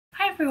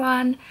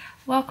everyone,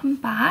 welcome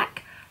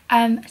back.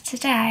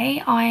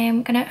 Today I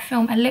am gonna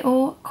film a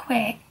little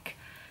quick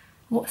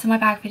what's in my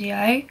bag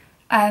video.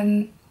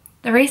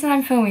 The reason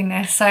I'm filming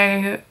this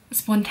so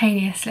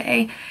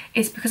spontaneously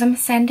is because I'm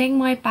sending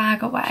my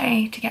bag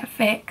away to get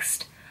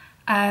fixed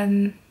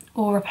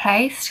or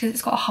replaced because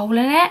it's got a hole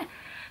in it,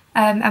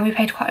 and we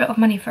paid quite a lot of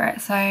money for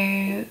it, so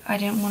I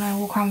didn't want to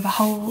walk around with a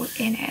hole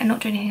in it and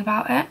not do anything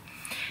about it.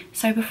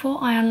 So before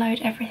I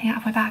unload everything out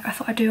of my bag, I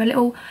thought I'd do a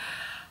little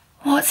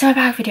what's in my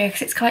bag video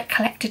because it's like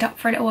collected up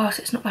for a little while,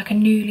 so it's not like a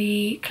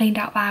newly cleaned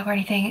out bag or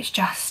anything. It's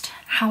just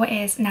how it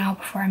is now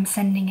before I'm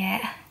sending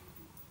it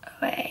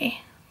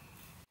away.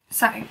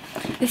 So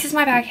this is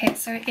my bag here.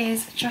 So it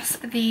is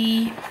just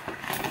the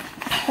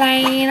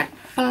plain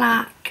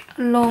black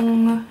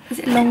long, is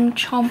it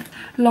Longchamp,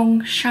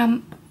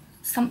 Longchamp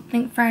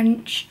something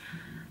French,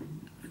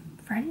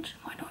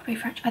 might not be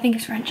French, I think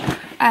it's French.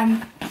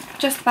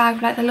 Just a bag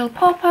with like the little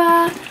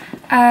popper.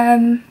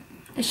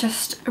 It's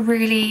just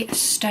really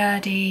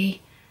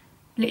sturdy.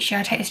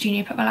 Literally I take this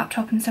junior, put my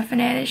laptop and stuff in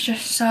it. It's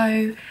just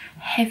so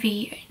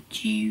heavy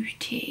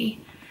duty,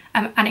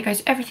 and it goes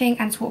with everything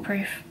and it's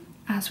waterproof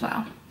as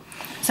well.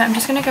 So I'm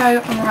just going to go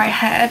right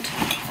ahead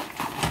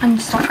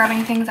and start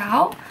grabbing things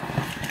out.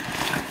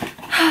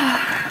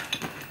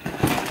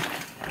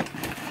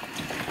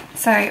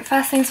 So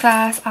first things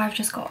first, I've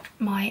just got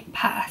my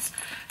purse,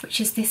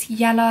 which is this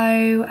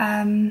yellow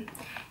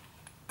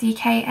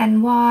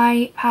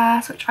DKNY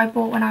purse, which I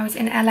bought when I was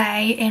in LA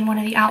in one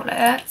of the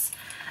outlets.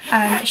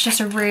 It's just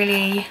a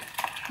really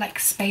like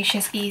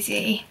spacious,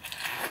 easy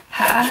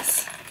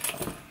purse.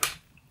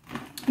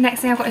 Next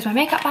thing I've got is my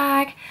makeup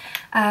bag.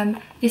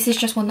 This is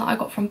just one that I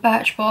got from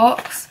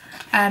Birchbox,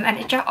 and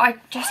I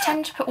just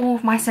tend to put all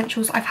of my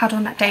essentials I've had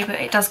on that day, but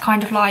it does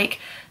kind of like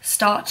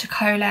start to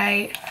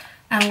collate,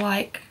 and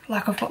like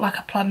I've got like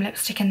a plum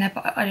lipstick in there,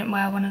 but I didn't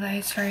wear one of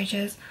those for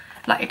ages.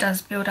 Like it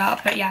does build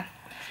up, but yeah,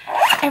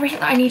 everything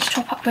that I need to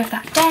top up with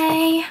that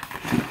day.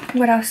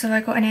 What else have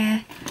I got in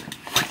here?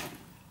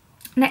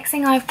 Next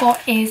thing I've got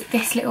is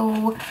this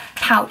little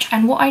pouch,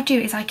 and what I do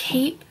is I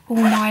keep all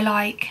my,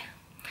 like,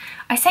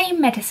 I say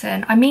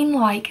medicine, I mean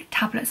like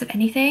tablets of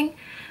anything.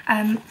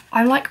 I'm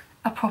like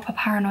a proper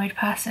paranoid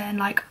person.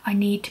 Like I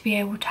need to be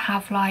able to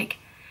have like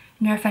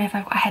Nurofen if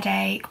I've got a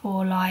headache,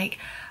 or like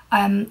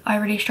I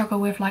really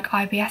struggle with like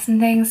IBS and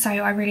things, so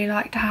I really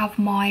like to have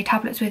my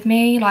tablets with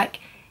me,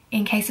 like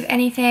in case of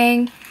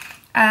anything.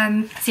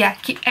 So yeah,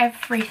 keep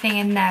everything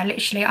in there.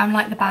 Literally I'm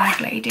like the bag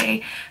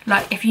lady.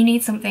 Like if you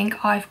need something,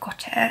 I've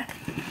got it.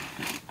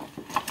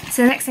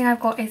 So the next thing I've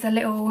got is a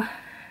little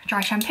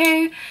dry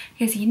shampoo,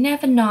 because you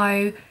never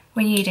know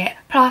when you need it.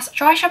 Plus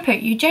dry shampoo,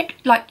 you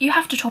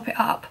have to top it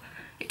up.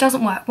 It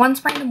doesn't work. One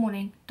spray in the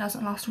morning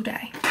doesn't last all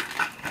day.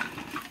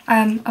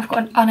 I've got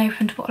an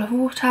unopened bottle of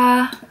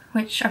water,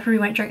 which I probably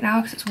won't drink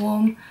now because it's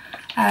warm.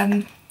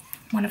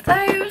 One of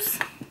those.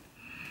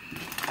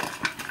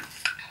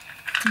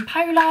 Some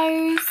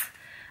polos.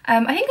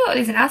 I think I got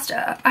these in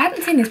Asda. I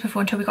hadn't seen these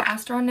before until we got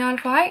Asda on the Isle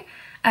of Wight.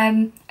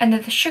 And they're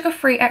the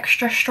sugar-free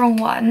extra strong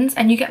ones,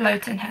 and you get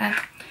loads in here.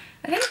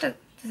 I think,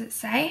 does it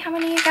say how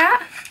many you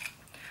get?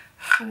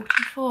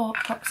 44,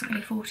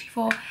 approximately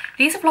 44.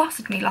 These have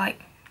lasted me like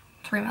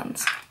 3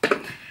 months.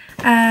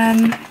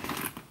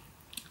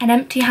 An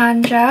empty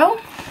hand gel.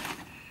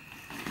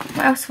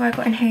 What else have I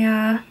got in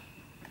here?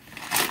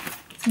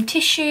 Some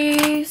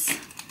tissues.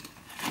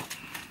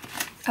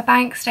 A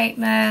bank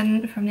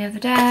statement from the other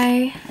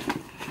day.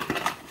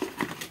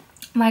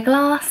 My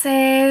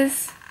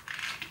glasses.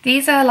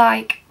 These are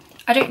like,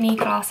 I don't need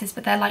glasses,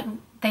 but they're like,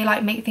 they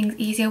like make things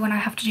easier when I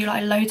have to do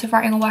like loads of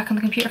writing or work on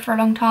the computer for a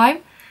long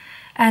time.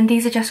 And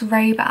these are just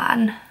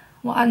Ray-Ban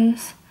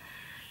ones.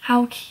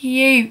 How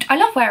cute. I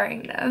love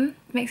wearing them.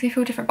 It makes me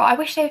feel different, but I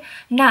wish they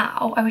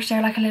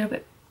were like a little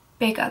bit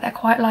bigger. They're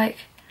quite like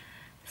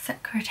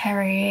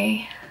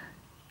secretary-y.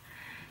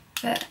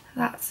 But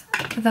that's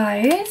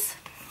those.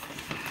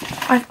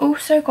 I've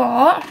also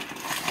got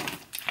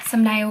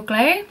some nail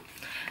glue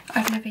that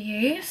I've never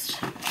used.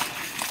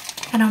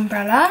 An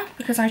umbrella,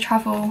 because I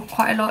travel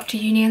quite a lot to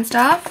uni and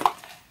stuff.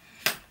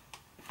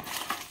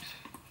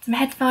 Some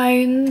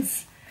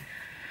headphones.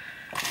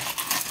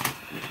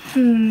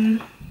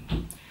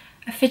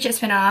 A fidget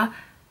spinner,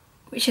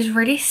 which is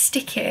really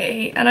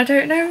sticky, and I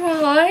don't know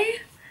why.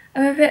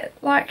 I'm a bit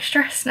like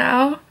stressed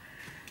now.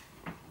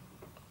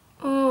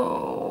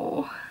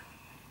 Oh,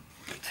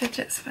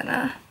 fidget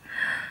spinner.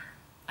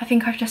 I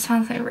think I've just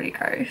found something really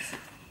gross.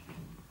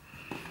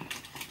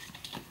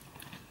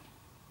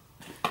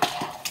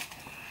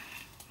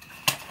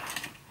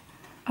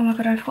 Oh my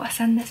god, I've got to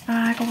send this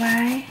bag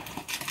away.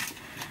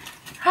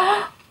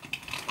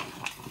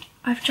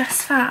 I've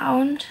just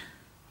found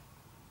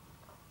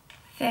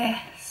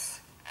this.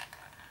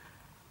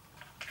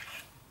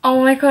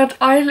 Oh my god,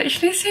 I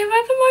literally seem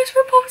like the most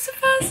repulsive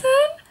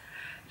person.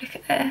 Look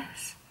at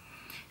this.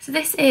 So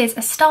this is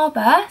a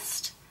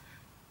Starburst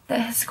that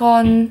has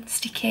gone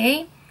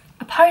sticky,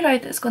 a polo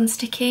that's gone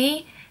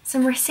sticky,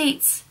 some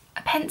receipts,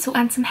 a pencil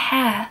and some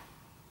hair.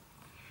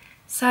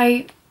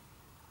 So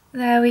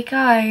there we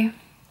go.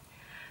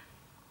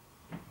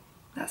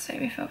 That's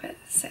made me feel a bit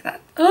sick. That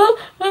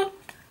oh,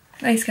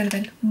 he's gonna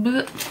bin.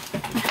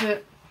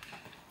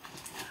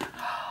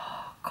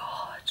 Oh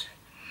god.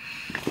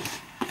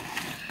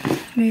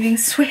 Moving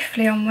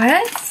swiftly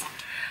onwards.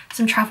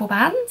 Some travel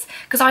bands,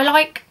 because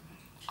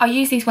I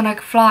use these when I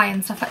fly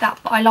and stuff like that,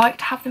 but I like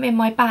to have them in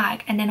my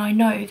bag, and then I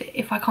know that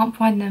if I can't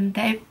find them,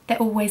 they've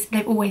always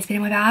been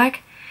in my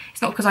bag.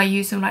 It's not because I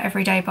use them like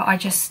every day, but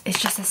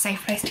it's just a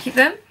safe place to keep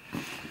them.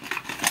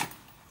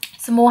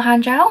 Some more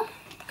hand gel,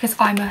 because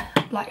I'm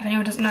if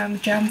anyone doesn't know, I'm a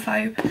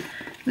germphobe.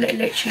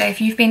 Literally, if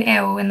you've been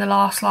ill in the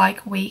last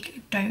like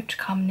week, don't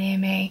come near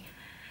me.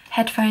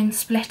 Headphone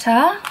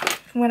splitter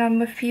from when I'm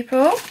with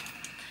people.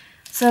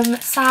 Some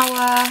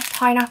sour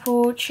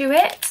pineapple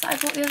chew-its that I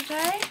bought the other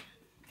day.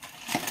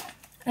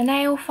 A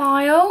nail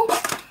file.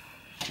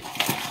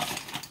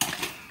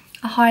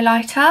 A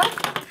highlighter.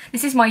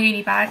 This is my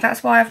uni bag,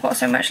 that's why I've got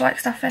so much like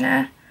stuff in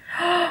here.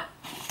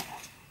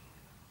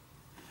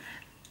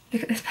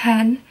 Look at this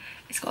pen.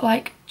 It's got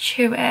like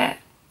chew-it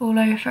all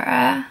over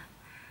it.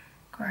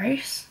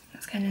 Gross.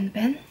 That's going in the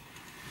bin.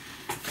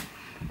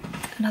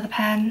 Another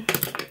pen.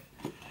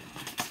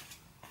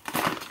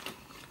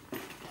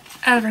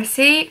 A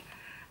receipt.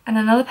 And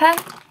another pen.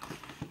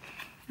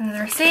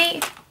 Another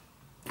receipt.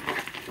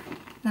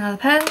 Another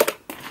pen.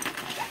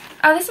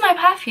 Oh, this is my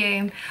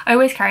perfume. I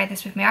always carry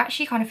this with me. I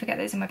actually kind of forget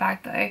that it's in my bag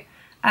though.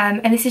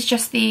 And this is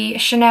just the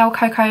Chanel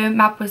Coco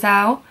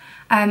Mademoiselle,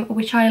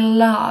 which I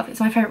love. It's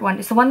my favourite one.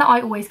 It's the one that I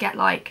always get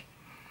like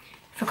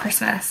for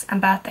Christmas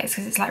and birthdays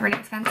because it's like really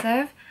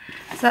expensive.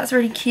 So that's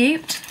really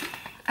cute.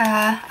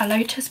 A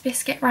Lotus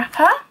biscuit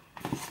wrapper.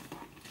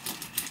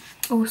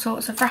 All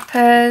sorts of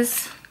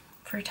wrappers.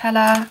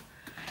 Frutella.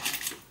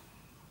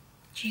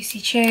 Juicy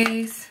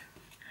Chews.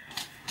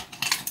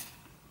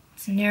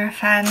 Some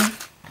Nurofen.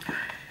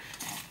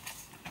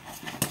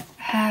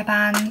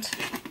 Hairband.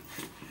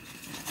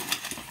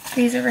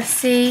 These are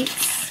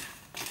receipts.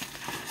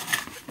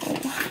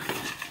 Oh.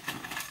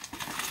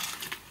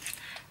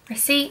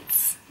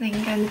 Receipts. They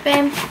can go in the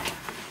bin.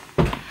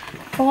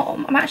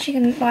 Oh, I'm actually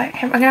gonna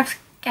I'm gonna have to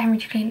get Henry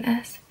to clean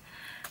this.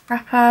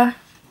 Wrapper.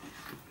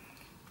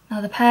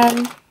 Another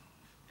pen.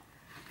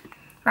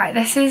 Right,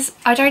 this is,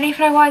 I don't even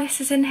know why this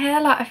is in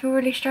here. Like, I feel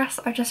really stressed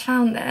that I've just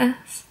found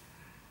this.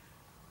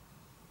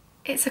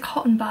 It's a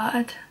cotton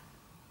bud.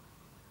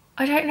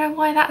 I don't know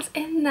why that's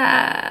in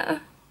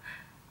there.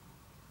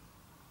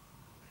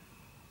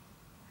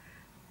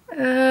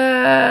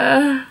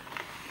 I'm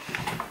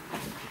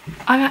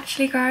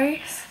actually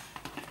gross.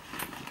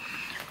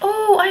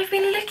 Oh, I've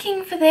been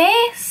looking for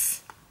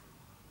this.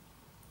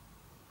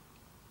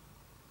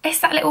 It's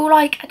that little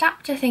like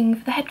adapter thing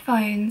for the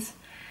headphones.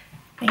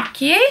 Thank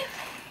you.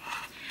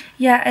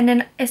 Yeah, and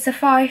then it's a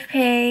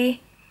 5p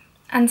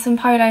and some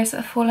polos that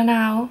have fallen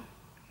out.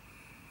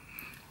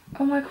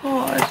 Oh my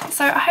god.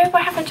 So I hope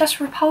I haven't just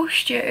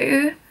repulsed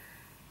you.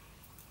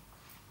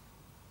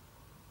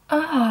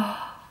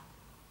 Oh.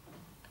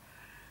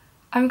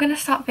 I'm gonna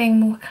start being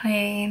more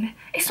clean.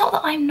 It's not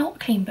that I'm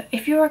not clean, but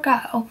if you're a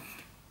girl,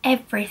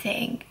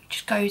 everything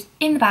just goes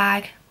in the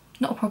bag,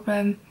 not a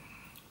problem,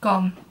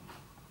 gone.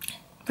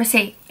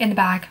 Receipt in the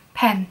bag,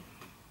 pen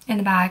in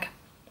the bag,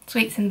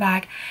 sweets in the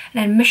bag,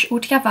 and then mush it all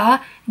together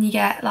and you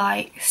get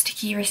like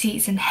sticky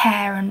receipts and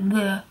hair and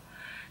bleh.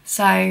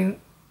 So,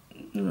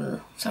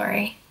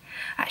 sorry.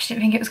 I actually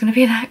didn't think it was going to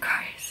be that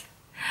gross.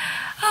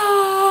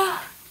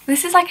 Oh,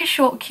 this is like a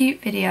short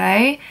cute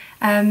video.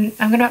 I'm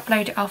going to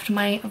upload it after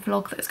my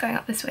vlog that's going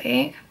up this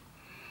week.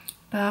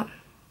 But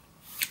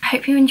I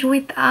hope you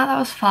enjoyed that. That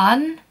was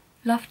fun.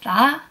 Loved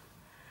that.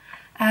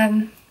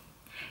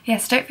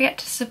 Yes, don't forget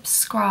to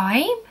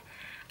subscribe.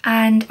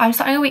 And I'm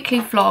starting a weekly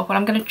vlog. Well,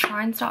 I'm going to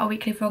try and start a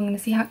weekly vlog. I'm going to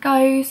see how it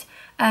goes.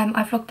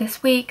 I vlogged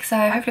this week,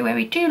 so hopefully it won't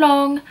be too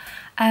long.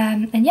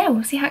 And yeah,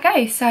 we'll see how it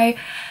goes. So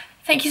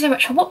thank you so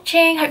much for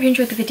watching. Hope you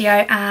enjoyed the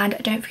video, and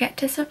don't forget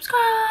to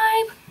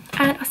subscribe.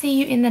 And I'll see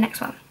you in the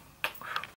next one.